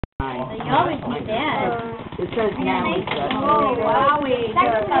You always do that. It says now. Oh, wowie.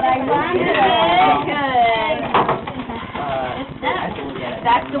 That's what I wanted. Good.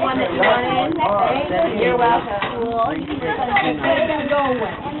 That's the one that you wanted? You're welcome.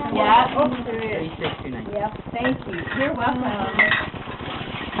 Yeah. Yep. Thank you. You're welcome.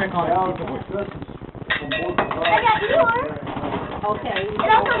 I got yours. Okay. It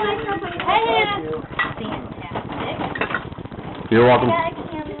also might come with Fantastic. You're welcome.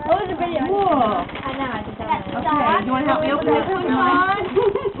 Oh, there's a video. Whoa. I know, I just don't know. Okay, you want to help me open this one, John?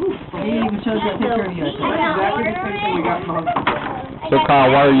 He even shows that picture of you. That's exactly the same thing we got from So,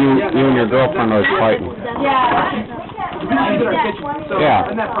 Kyle, why are you and your girlfriend always fighting? Yeah. So, Yeah.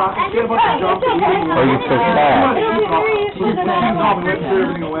 in that process, she had a bunch of junk that we didn't Oh, you so sad. She just called me and threw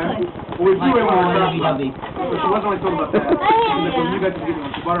everything away. Well, we threw away one of her crock pots. So she wasn't really told about that. And then when you guys were getting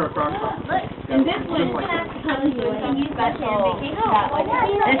one, she bought her a crock pot. And this one comes with some special.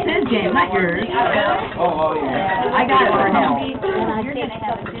 This is James, not yours. Oh, yeah. I got it for him. You're going to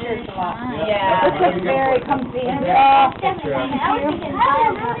have a good time. Yeah. This looks very comfy. Yeah,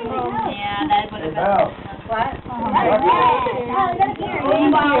 that would have been. What? Thank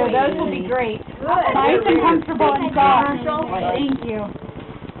you. Those will be great. Nice and comfortable and soft. Thank you.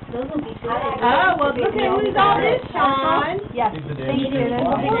 Those will be good. Oh, well, look at who's all this, Sean. Yes. Thank you. Those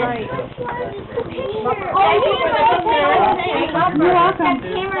will be great. Thank you for the picture. You're welcome.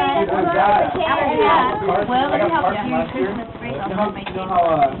 Well, let me help you. You know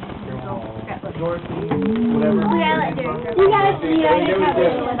how, Dorothy, whatever. You guys, I just have a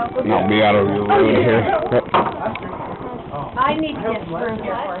little. No, be out of your way here. I need to get through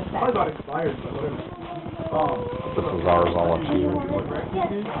here for a second. Probably got expired, but whatever. This is ours, I'll let you.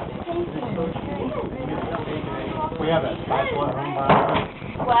 We have a spatula at home, by the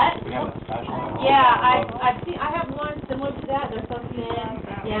way. What? We have a spatula at home. Yeah, I've seen, I have one similar to that, they're so thin.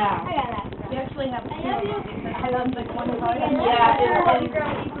 Yeah. We actually have two. I love the one. Yeah, it's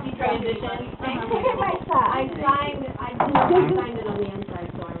in transition. I signed it on the inside,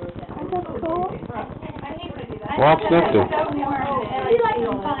 so I wrote that. That's cool. I hate when I do that. Well, it's nifty.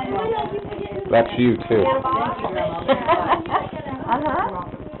 That's you, too.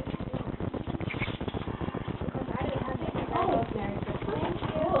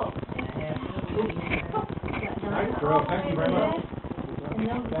 Nice girl, thank you very much.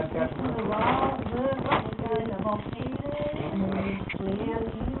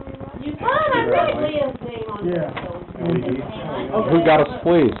 I read Leah's name on this. Who got us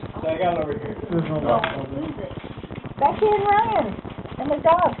fleas? I got it over here. Becky and Ryan. And the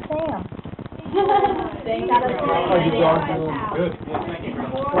dog, Sam. They got us Good, yes, thank you very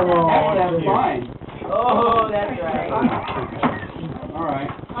much. Oh, that's fine. Oh, that's right. All right.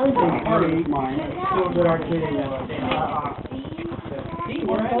 I was going to eat mine. Still a good arcade.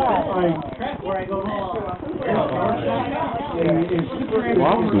 Where I go home.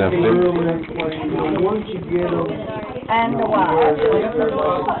 Well, it's nifty. Once you get them, And the wild.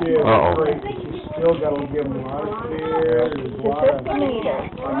 Uh-oh. still got to give them a lot of care. There's a lot of, 50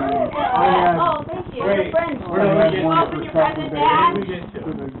 meters. I had, thank you. Great. I had one for a couple of days.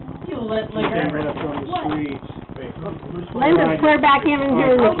 You lit They went up on the streets. Linda's clear back in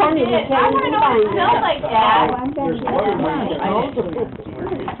here in the corner. I want to know what it smells like, Dad. There's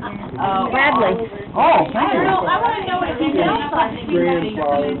Bradley. Oh, thank you. I want to know what it smells like.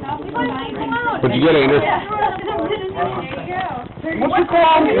 What'd you get, Andrew? What's your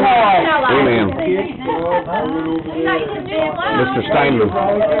call? Hey, ma'am. Mr. Steinman.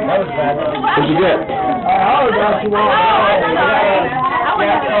 What'd you get? I got you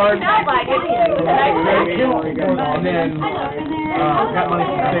And then, got money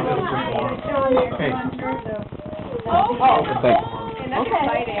from the okay. Thanks.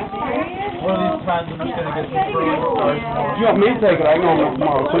 One of these times I'm just gonna get some frozen stars tomorrow. You want me to take it? I can go home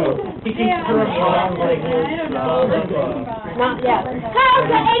tomorrow, too. He keeps throwing along like this, Not yet.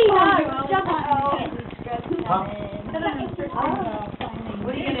 huh?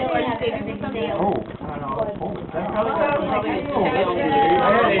 What are you going to do? Are you saving for something else? Oh.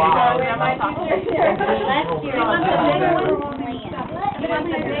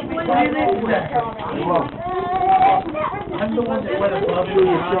 I'm the one that went above you.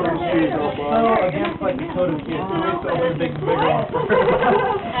 So against like the code of kids, so we used to open big and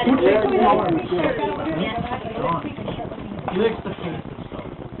bigger ones. He likes the food stuff.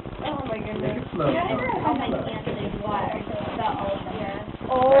 Oh my goodness. It's slow.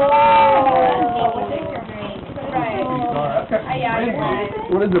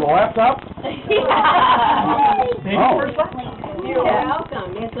 What is it, a laptop? You're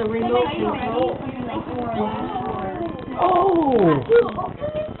welcome. It's a remote control. Oh!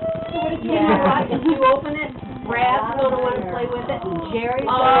 You know what, if you open it, Brad's gonna wanna play with it, and Jerry's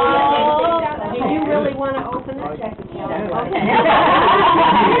gonna, do you really wanna open it? Okay.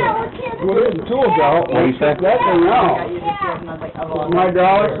 Well, there's the tools out. What do you say? That thing out. My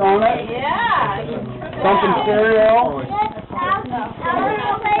hydraulics on it, Yeah. something stereo.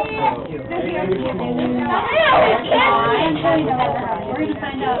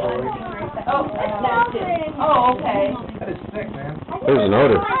 Oh, okay. That is sick, man. There's an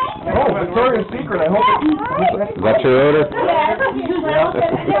odor. Oh, Victoria's Secret, I hope it... Is that your odor?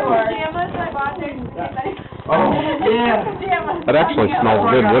 Oh, yeah. That actually smells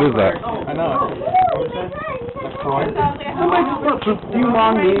good. What is that? I know. Somebody just put perfume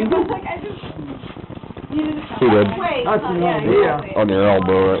on me. Who did? That's an idea. On your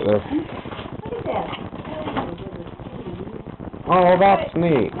elbow right there. Oh, that's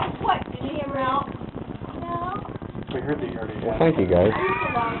neat. Well, thank you guys.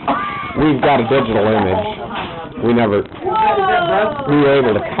 We've got a digital image. We were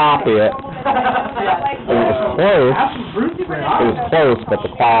able to copy it. It was close. It was close, but the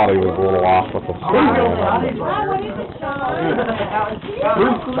quality was a little off with the signal.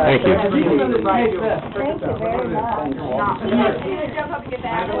 Thank you. Thank you very much.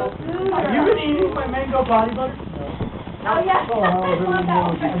 Have you been eating my mango body butter? Oh, yeah.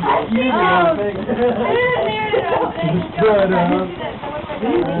 Good,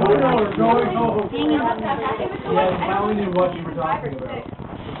 Yes, I only knew what you were talking about.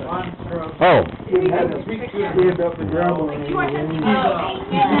 Oh. Up the gravel.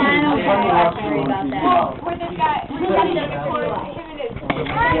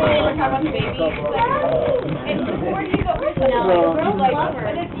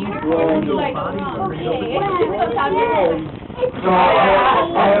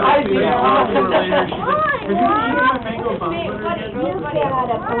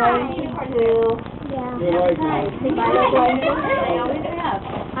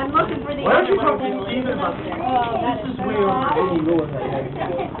 I'm looking for the. Why don't you talk to Steven about this? This is way over.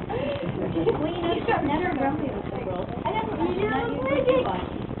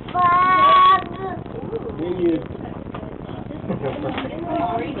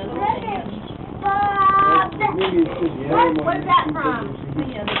 What is that from?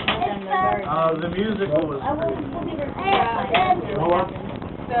 The musical was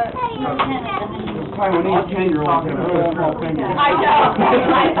Taiwanese 10-year-old in a small finger. I know.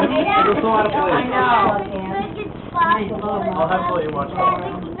 There's a lot of places. I know. I'll have to let you watch that.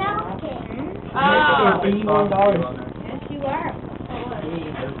 Oh. Yes, you are.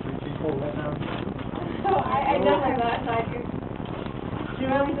 I definitely thought I could. Do you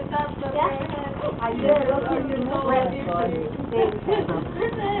remember the stuff? I did.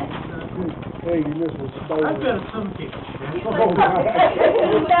 Hey, you missed one. I've got some kids. Oh,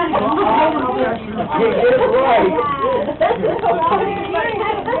 Get it right.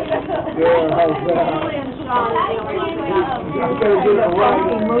 Yeah, how's that? You better get it right.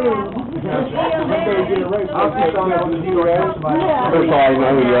 First of all, I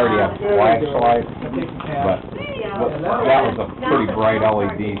know you already have flashlight, but that was a pretty bright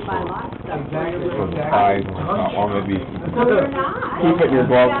LED for the size. Or maybe keep it in your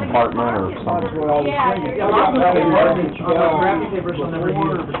glove compartment or something. Hey,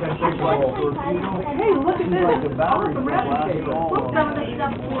 look at this. Some of the stuff we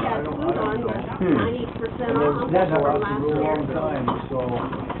had food on was 90%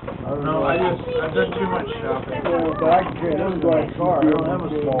 off. No, I've done too much shopping. But I can carry this by car, I don't have a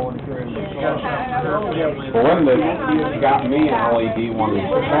small one to carry. Belinda got me an LED one. The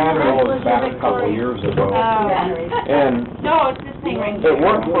battery was back a couple of years ago. And No, it's this thing right it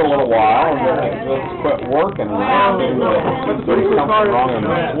worked for a little while, and then it just quit working. And I knew that there was something wrong in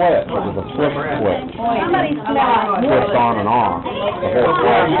the switch. It was a switch switch. Somebody's smart. Switched on and off. The whole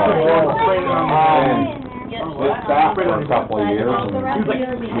flashlight. And it sat for a couple of years, and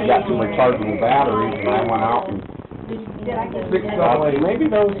we got some rechargeable batteries, and I went out and thought, maybe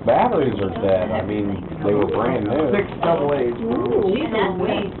those batteries are dead. I mean, they were brand new. 6 double A's. And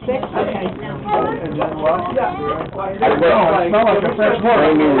then what? I smell like a fresh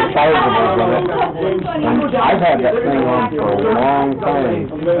brand new rechargeables in it. And I've had that thing on for a long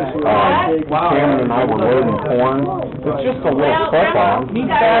time. Cameron and I were loading corn. It's just a little clip-on. It's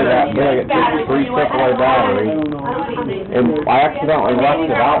that big. It takes 3 AAA batteries. And I accidentally left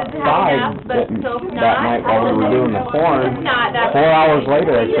it outside that night while we were doing the corn. 4 hours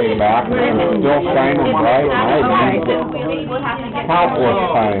later I came back and it was still shining bright, and I had used it countless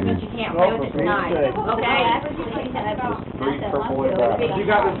times. Okay. 3 AAA batteries. You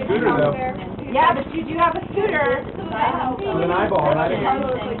got the scooter though. Yeah, but you do have a scooter. With an eyeball on it.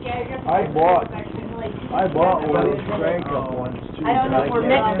 I bought one of those crank up ones too. I don't know if we're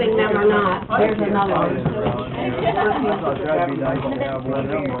mixing them or not. There's another one. That'd be nice to have one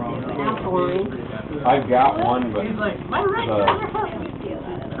of them around. Alkaline. I've got one, but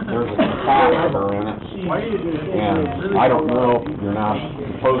there's a capacitor in it, and I don't know if you're not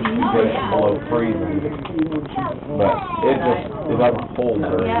supposed to get it below freezing, but it doesn't hold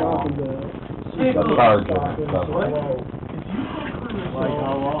very long. The charge in it doesn't.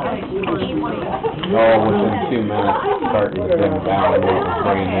 Oh, within 2 minutes, it's starting to dim down, and it's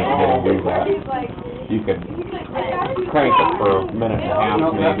afraid that it'll do that. You could crank it for a minute and a half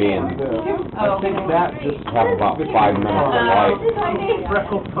maybe, and I think that just have about 5 minutes of light.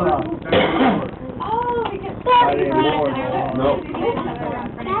 Nope.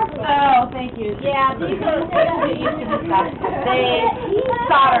 Oh, thank you. Yeah, these are get used to this stuff. They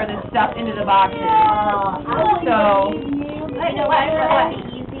solder this stuff into the boxes. So, you know what? That'd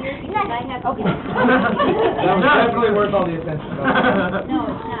be easier because I have. Okay. That's really worth all the attention. No,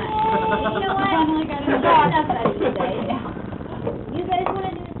 it's not. You know what? That's what I used to say. You guys want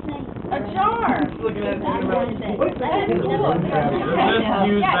to do it tonight? A jar. What is that? Just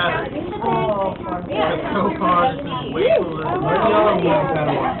use batteries. Oh, so far, this is way cooler.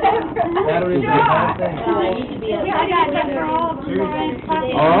 Batteries are the thing. I got that for all of them.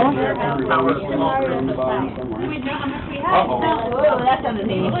 Oh, that's on the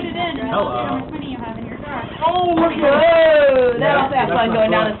table. Put it in. Hello. How much money you have in your car. Oh, look at that. That also have fun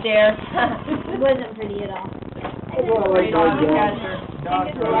going down the stairs. It wasn't pretty at all.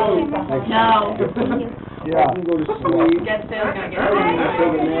 No. Yeah. Get Phil's gonna get it.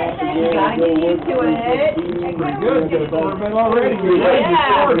 You gotta get used to it. Pretty good, get a Corvette already.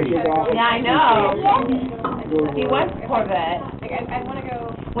 Yeah, I know. He wants a Corvette. I want to go.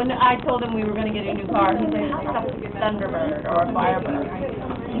 When I told him we were gonna get a new car, he said, "How about a Thunderbird or a Firebird?"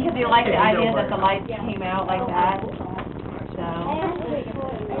 Because he liked the idea that the lights came out like that. So.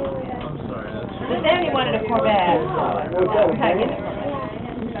 But then he wanted a Corvette. We had to get a Corvette.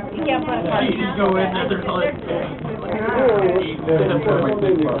 You can't put a car. You just go in and they're like,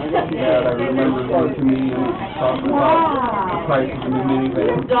 Dad, I remember the comedian talking about the price of the new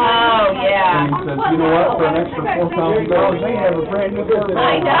minivan. Oh, yeah. And he says, you know what, for an extra $4,000, they have a brand new Corvette.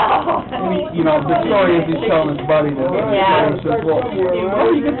 I know. And he, you know, the story is he's telling his buddy that Yeah. he says, well,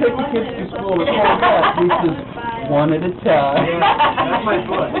 you can take the kids to school in a Corvette. He says, one at a time. that's my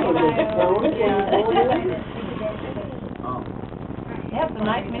foot. You have some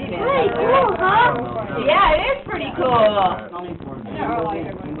nice minivans. Pretty cool, huh? Yeah, it is pretty cool.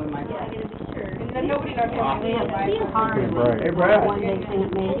 And then nobody knows how to live, right? Hey, Brad.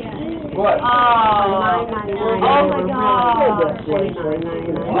 What? Oh. Oh, my God. Whoa, that's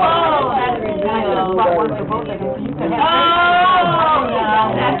ridiculous. Oh, no,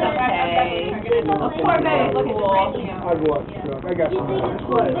 that's okay. A Corvette is cool. I got some.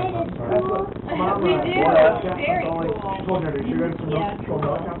 We do. Very cool.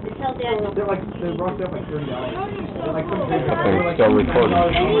 Tell Dad. They're like, they brought up like $30. They're like some big. That thing's still recording.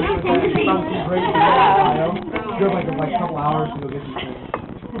 Good, like a couple hours to go get these things.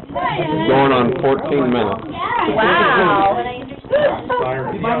 Going on 14 minutes. Wow. But I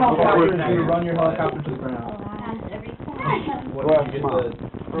understand. You might help out to run your helicopter to the ground. Every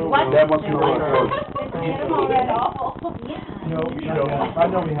Dad wants to know what I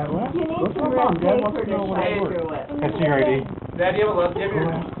know we have one. What's going on? Dad wants to know what I work. That's your ID. Dad, do you have a left? Do you have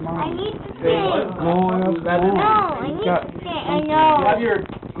your... I need to stay. No, No, I need to stay. I know. have your...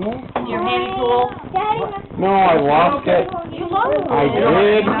 Your handy tool. Daddy, No, I lost it. you lost it. I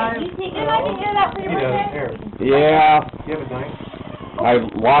did. You take it. I can do that for your birthday. Here. Yeah, Do you have a knife? I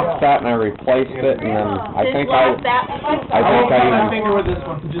lost that and I replaced it, and then I think I Lost that. even, finger with this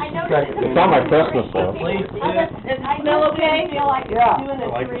one to just distract it. it's on my Christmas list. Place it. Does it smell okay? Yeah.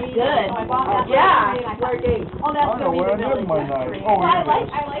 Good. Yeah. Oh, that's I don't know where I did my knife. Oh, I here it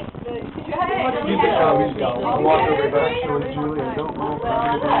is. like the, did you have You can show me, I'll walk over back to it, Julie. I don't know if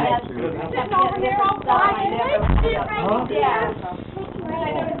I'm going to. sitting over there all fine? Huh? Yeah. I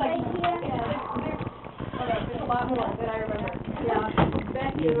noticed like, there's a lot more than I remember. Yeah.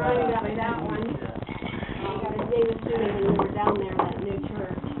 Becky and Ronnie got me that one. David Stewart, when we were down there, that new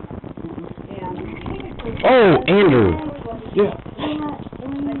church. And Oh, Andrew. Yeah.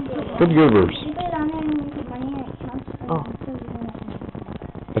 Good goobers. Oh.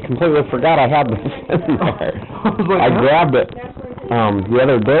 I completely forgot I had this in there. I grabbed it the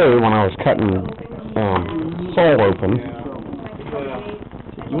other day when I was cutting sole open.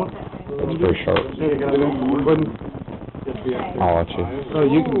 It's pretty sharp. I'll let you. Oh,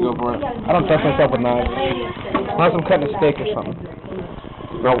 you can go for it. I don't trust myself with knives. Unless I'm cutting a steak or something.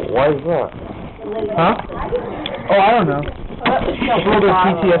 No, why is that? Huh? Oh, I don't know. It's a little bit of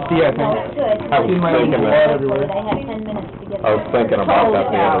PTSD, I think. I was Seen my own thinking blood that. everywhere. I was thinking about that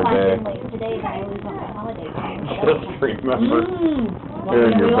the other day. Just remember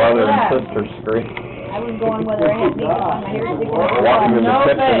hearing your brother and sister scream. I was going whether I had makeup on my hair sticking out. Walking in the No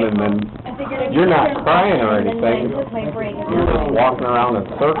kitchen thanks. and then I figured I'd you're just not turn crying or around, and then anything. I took my break. You're just walking around in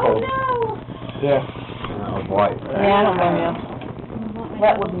circles. Yeah. And I was like, Yeah, I don't blame you.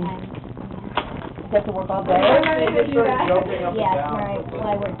 That would be, you have to work all day. Yes, right, well,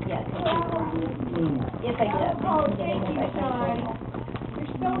 I work, yes. If I get up, I'm getting if I finish. You're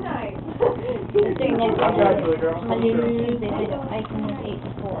so nice. The thing next to Monday through Tuesday, I can work 8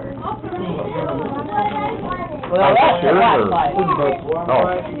 to 4. Well, that's a lot of life.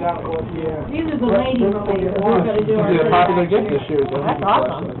 oh, These are the ladies' things that we're gonna do. This is a popular gift this year. So That's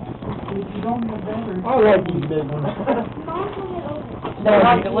awesome. I like these big ones. They're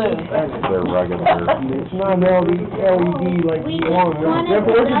hard to lose. they're regular. It's not an LED like you want.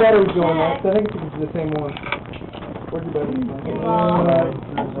 Where's your batteries going at? I think it's the same one. Where's your batteries going?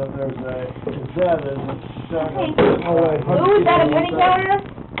 Ooh, is that a penny counter?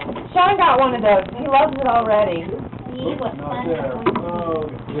 Sean got one of those. He loves it already. See what fun.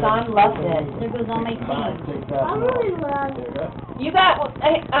 Sean loves it. There goes all my things. You got,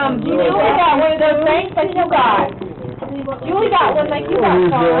 Julie got one of those things like you got. Julie got one like you got,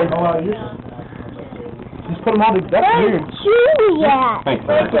 Sean. Just put them all together. That's weird. Julia. Thanks,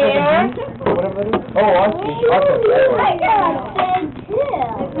 Right Eric. there. Whatever that is. Oh, I see.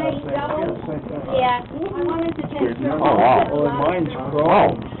 Yeah, I wanted to take her. Oh, wow. Mine's Oh,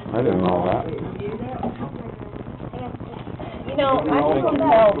 I didn't know that. You know, I can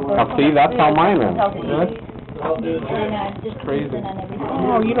tell. Now, see, that's how mine is. Just Crazy. on everything.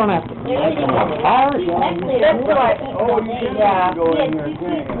 Oh, you don't have to. That's what,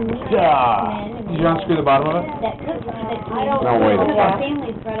 yeah. Did you unscrew the bottom of it? That cookie that No, wait a some of our second.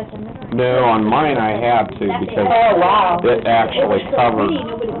 families brought us a message. No, on mine I had to because Oh, wow. it actually covered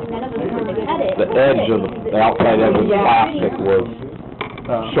None of us wanted to cut it. the edge of the outside edge of the plastic was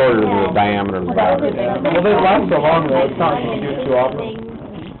shorter than the diameter of the battery. Well, they last so long though. It's not going to do it too often.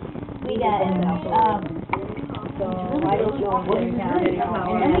 We got, I don't know what it is now.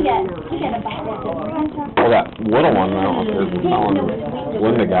 And then we got a box of Well, that little one now is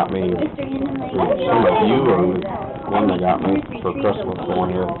Linda got me, some of you or Linda got me for Christmas the one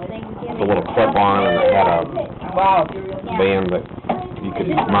year. It's a little clip on and it had a band that you could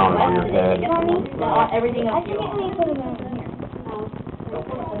mount it on your head. Everything else.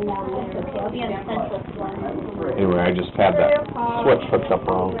 I'll be on the central floor. Anyway, I just had that switch hooked up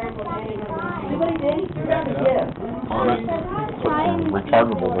wrong on it. Put some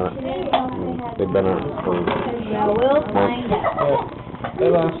rechargeables in it. They've been in it for We'll find out. They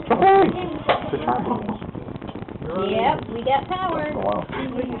last. rechargeables. Yep, we got power. Oh, wow.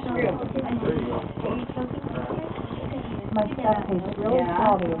 My stuff is really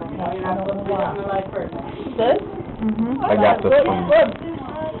salty. I don't know why. This? Mm-hmm. I got this from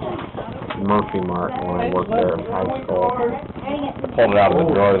Murphy Mart when I worked there in high school. Pulled it out of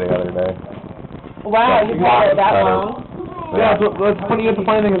the drawer the other day. Wow, you got it that long? Yeah, the funny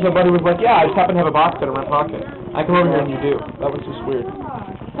thing is my buddy was like, yeah, I just happen to have a box set in my pocket. I come over here and you do. That was just weird.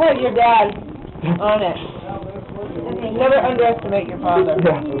 Put your dad on it. Never underestimate your father.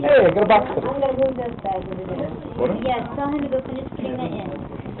 Yeah. Hey, I got a box set. I'm gonna move this bag over there. What? Yeah, tell him to go finish putting that in.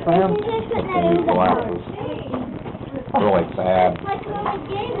 Sam? These glasses. Really bad.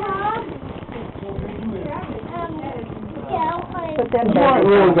 Put them You back. aren't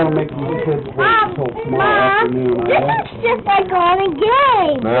really going to make these kids wait until tomorrow afternoon, are you? Just like on a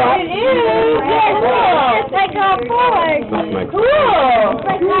game. Yeah. It is. Yeah, it's like on board. This makes Cool.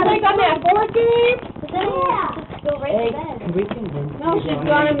 Like on that board game? Go right to bed. We can do. No, she's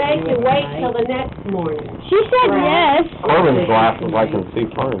gonna make you wait till the next morning. She said yes. Corbin's glasses, I can see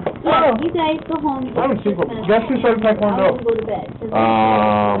fine. Yeah, you guys go home. I haven't seen one. Guess who started Taekwondo? I'll go to bed.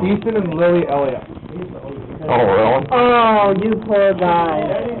 Ethan and Lily Elliott. Oh, really? Oh, you poor guy.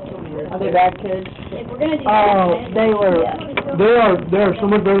 Are they bad kids? If we're gonna do Oh, they were. They are so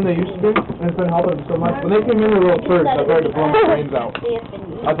much better than they used to be, and it's been helping them so much. When they came in, they were little turds. I tried to blow their brains out.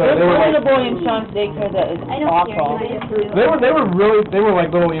 I thought There's they were one like, little boy in Sean's daycare that is I don't awful. care. they were like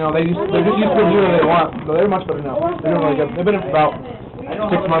little, you know, they just used to do whatever they want. So they're much better now. They're doing really good. They've been in for about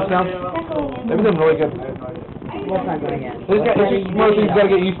 6 months now. They've been doing really good. What's not going in? It's just one of the things you gotta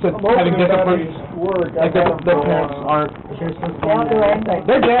get used to having different, like their parents aren't.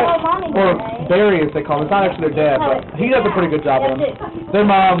 Their dad, or Barry as they call him, it's not actually their dad, but he does a pretty good job with them. Their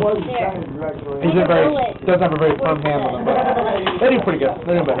mom, doesn't have a very firm hand on them, but they do pretty good.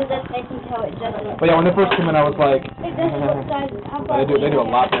 They do better. But yeah, when they first came in, I was like, they do a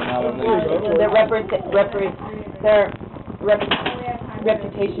lot more now than they used to. Their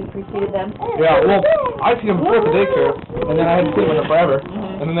reputation preceded them. Yeah, well, I seen them before at the daycare, and then I hadn't seen them in forever.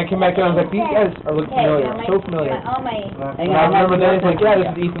 And then they came back in, and I was like, these guys are looking familiar, so familiar. And I remember then, he's like, yeah, this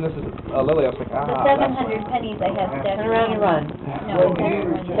is Ethan, this is Lily. I was like, The ah. 700 pennies I have stashed. Turn around and run.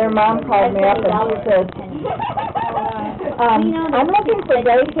 Their mom called me up and she said, I'm looking for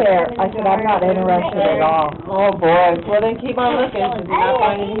daycare. I said, I'm not interested at all. Oh, boy. Well, then keep on looking, because you're not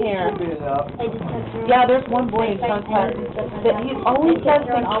finding it here. Yeah, there's one boy in Sean's class that he's always does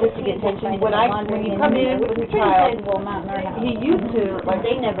things just to get attention. When you come in with a child, he used to, like,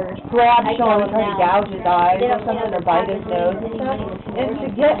 grab Sean and try to gouge his eyes or something, or bite his nose and stuff. And to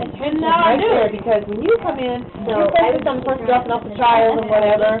get attention right there, because when you come in, you're focused on the person dropping off the child and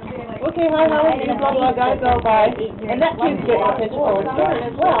whatever. Okay, hi, how are you? Blah, blah, gotta go, bye. And that kid's getting attention from his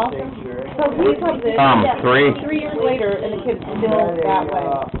parent as well. So he comes in, 3 years later, and the kid's still that way.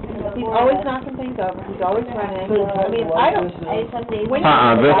 He's always knocking things over. He's always running. I mean, I don't. When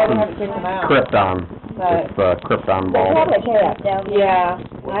this is Krypton. It's the Krypton ball. Yeah,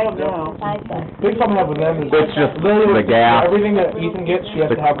 I don't know. Big problem I have with them is It's just the gas. everything that Ethan gets, she has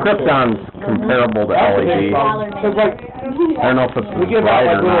The to have. Krypton's comparable to LED. Because like, I don't know if it's bright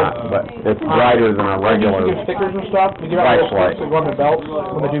or not, but it's brighter than a when you regular get stickers and stuff, we give out little flashlight. sticks that go on their belts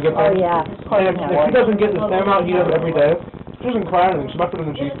when they do get there. And if he doesn't get the same amount he does every day, she doesn't cry or anything. She might put it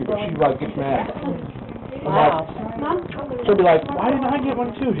in the GP, but she like gets mad. Wow. She'll be like, why didn't I get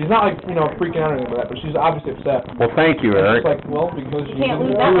one too? She's not like, freaking out or anything like that, but she's obviously upset. Well, thank you, Eric. It's like, well, because you Can't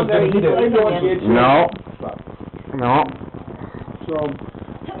lose didn't that do one as very good as he did. easily. No. So,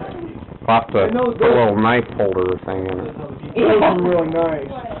 I'll have to put a little knife holder thing in it. those are really nice.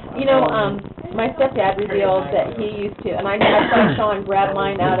 You know, my stepdad revealed that he used to, and I saw Sean grab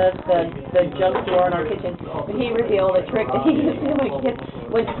mine out of the junk drawer in our kitchen, but he revealed a trick that he used to do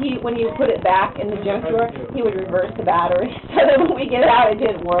when you put it back in the junk drawer, he would reverse the battery, so that when we get it out, it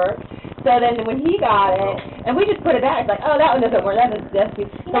didn't work. So then when he got it, and we just put it back, it's like, oh, that one doesn't work, that's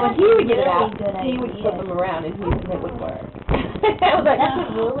stupid. So when he would get it out, he would flip them around, and it would work. I was like,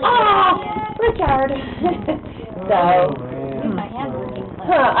 Richard. So,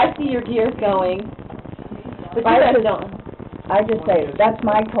 I see your gears going. But you guys don't. I just say, that's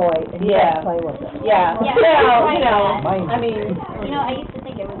my toy, and you can't play with it. Yeah. Yeah. I mean. I used to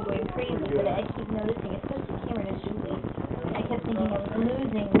think I was going crazy, but I keep noticing, especially Cameron and Julie, I kept thinking I was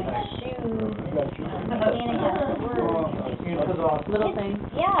losing my shoes, and my Santa got to work. Little things.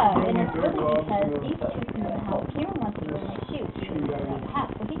 Yeah, and it's really because these two come in the house. Cameron wants to wear my shoes.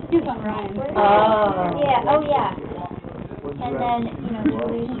 So he just on Ryan. Yeah, oh yeah. And then,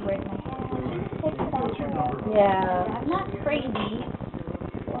 Julie, she wears my hair. Yeah. I'm not crazy.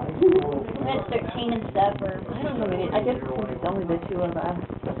 I'm gonna start chaining stuff, or I don't know. I guess since it's only the two of us,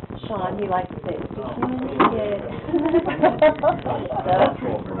 Sean, he likes to say, it's too complicated.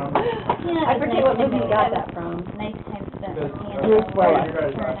 I forget what movie he got that from. nice time spent with Hannah. Bruce Willis.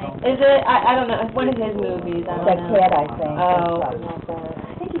 Is it? I don't know. It's one of his movies. I The don't know. kid, I think. Oh. I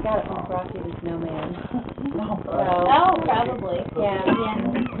think he got it from Frosty the Snowman. Oh, probably. Yeah. Yeah.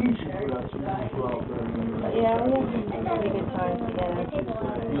 Yeah, we have some pretty good times together. He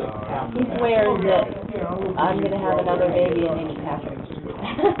swears that I'm going to have another baby and name it Patrick.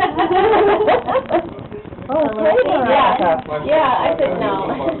 Yeah, I said no.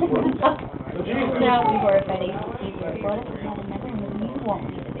 No, we were if I didn't see what if I had another one, you won't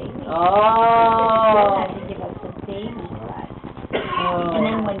be the baby. Oh. You'll have to give us the baby spot. And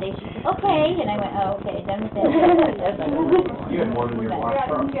then one day she said, okay, and I went, oh, okay, done with that. You had more than your last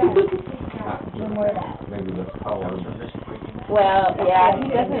truck. No more of that. Maybe the color. Well, yeah, he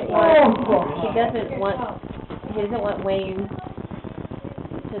doesn't want Wayne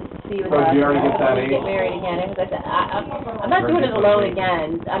to be with us. You already get that age? Get married again. Because I said, I'm not doing it alone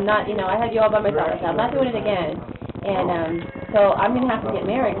again. I'm not, I had you all by myself. So I'm not doing it again. And so I'm going to have to get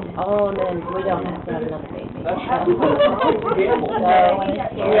married. Oh, and then we don't have to have another baby. Yeah,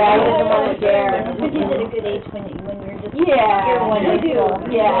 Yeah, he doesn't want to share. Which is at a good age when you're just, Yeah, you're wonderful.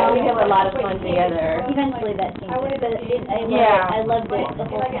 Yeah, we have a lot of fun together. Eventually that changes, but Yeah. I loved it the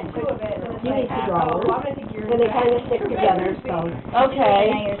whole time. You need to draw, and they kind of stick together, so.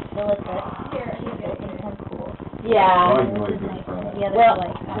 Okay. And now you're still at the, she still thinks I'm cool. Yeah. the other Well,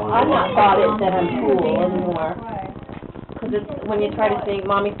 like. I've not thought it that I'm cool anymore. Because it's when you try to sing,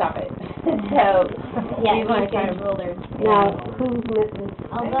 Mommy, stop it. So, Yeah, even when I you try can to... rule their. Now, who's missing?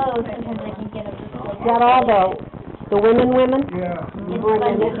 Although sometimes I can get up to like. Is that all the women? Yeah.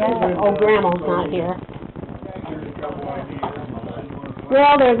 Oh, Grandma's not here.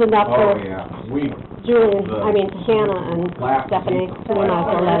 Well, there's enough Oh, for yeah. Shanna and Stephanie, so we might as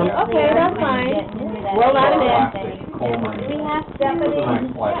well let them. Okay, that's fine. We'll let 'em in. We have Stephanie.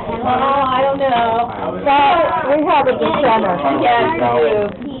 Oh, I don't know. So, we have it this summer. Yeah,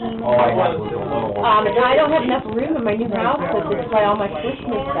 you do. All I had was a little. And I don't have enough room in my new house to display all my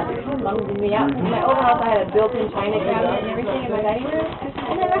Christmas stuff. It's too long to me out. In my old house, I had a built-in china cabinet and everything in my dining room.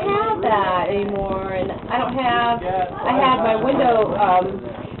 I never have that anymore, and I don't have, I have my window,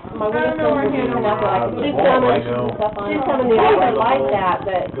 my window filters and stuff that I can keep some and stuff on. some in the I oven. would like that,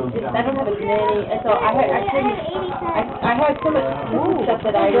 but I don't have as many, and so I couldn't, I had so much stuff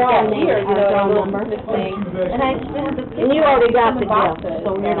that I got here, you know, a little Christmas thing, and I just didn't have the. And you already got the boxes. gift,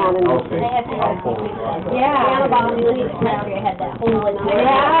 so you're not in the... Okay. I have to have Yeah. last year I had that whole like.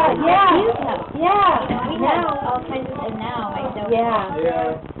 Yeah. We had all kinds of, and now I don't.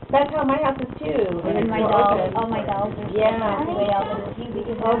 Yeah. That's how my house is too. And then my It's dolls, open. all my dolls are. Yeah. Way out there with you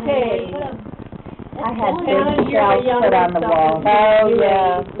because. Okay. I had That's big shelves put on the wall. Oh,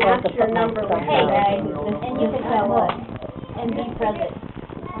 yeah. Match your number with Hey guys, and you can tell us and be present.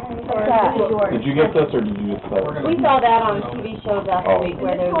 What's that? Did you get this, or did you just tell us? We saw that on TV shows last Oh. week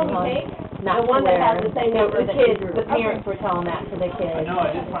where they were telling not to one that wear. has the same The number that kids, you drew. the parents were telling that to the kids. No,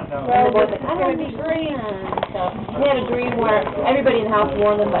 I just found out. And the boy's like, I don't agree. So he had a dream where everybody in the house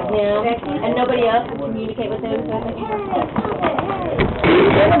wore them but him, and nobody else could communicate with him. So I think he was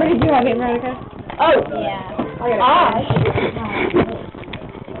What number did you have, Veronica? Oh, Yeah. gosh.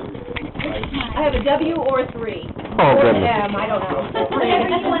 I have a W or a 3. Oh, Or an goodness. M, I don't know.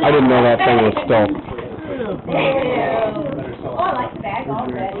 I didn't know that thing was still. Oh, I like the bag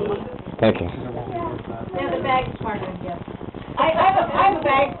already. Thank you. Yeah, the bag's smarter than you. I have a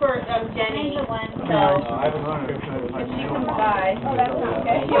bag for Jenny, so I haven't run it. if she comes by, oh, that's not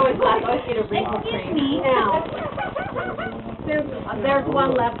okay. She always laughs, I always get a wrinkle cream. Now, there's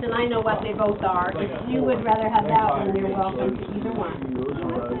one left, and I know what they both are. If you would rather have that one, you're welcome to either one.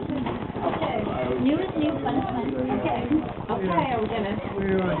 New is new, fun is fun. Okay, I'm gonna.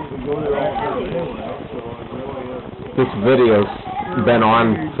 This video's been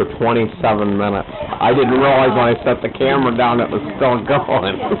on for 27 minutes. I didn't realize when I set the camera down it was still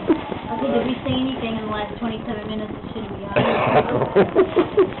going. Okay, did we say anything in the last 27 minutes that shouldn't be on?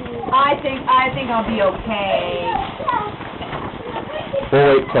 I think I'll be okay. We'll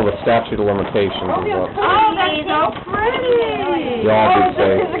wait till the statute of limitations is up. Oh, that's so pretty! Y'all be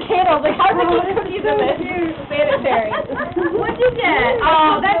safe. As a kid, I was like, how did you cookies in this? Sanitary. What'd you get?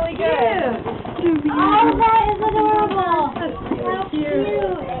 Oh, that's really good. Oh, that is adorable. How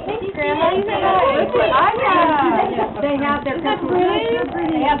cute. Thanks, Grandma. You Look what I got. They have their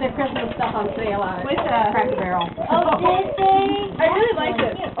Christmas stuff on sale on With Cracker Barrel. Oh, did they? I really like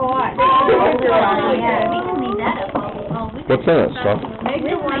it. Oh, I... Yeah, we can leave that up. Oh, we can. What's in it, stuff? Make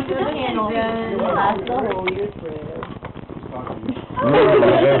the one for the candles. Last one.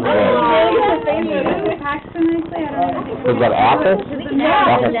 Was that apple?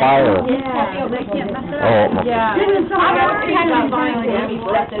 Apple pie or? Oh, my. Yeah. I was kind of buying heavy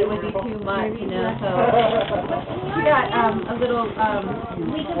stuff that it would be too much, you know, so. We got, a little,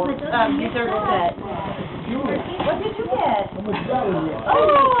 dessert set. What did you get?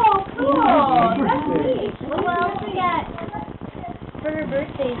 Oh, cool. That's neat. Well, what else we got? For her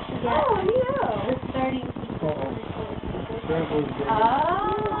birthday, she got the starting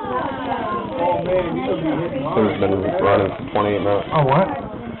It's been running for 28 minutes. Oh, what?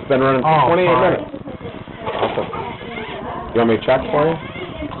 It's been running for 28 minutes. Awesome. You want me to check for you?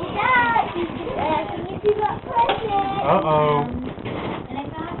 Uh-oh.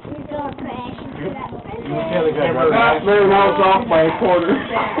 Very well, it's off by a quarter.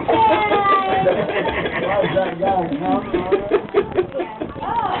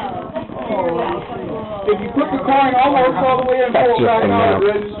 If you put the coin almost all the way in, pull it back out, it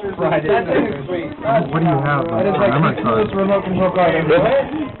registers. Right. That's sweet. What do you have? Memory card. This remote control card.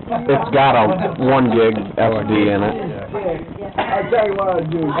 It's got a 1 gig SD in it. I'll tell you what I'll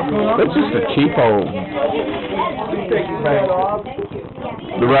do. It's just a cheapo.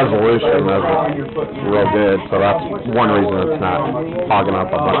 The resolution isn't real good, so that's one reason it's not hogging up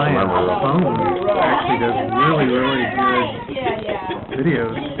a bunch of memory. Phone actually does really, really good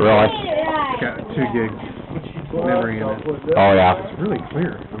videos. Really? It's got 2 gigs. memory in it. Oh, yeah. It's really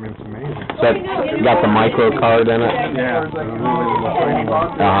clear. I mean, it's amazing. So it's got the micro card in it? Yeah.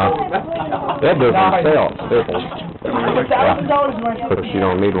 They have those on sale, Staples. Yeah. But if you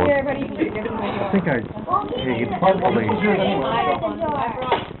don't need one. I think I paid probably,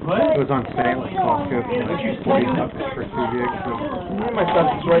 it was on sale at Costco for like $40 for 2 gigs. My stuff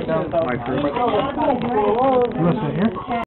is right down. My group. You want to sit here?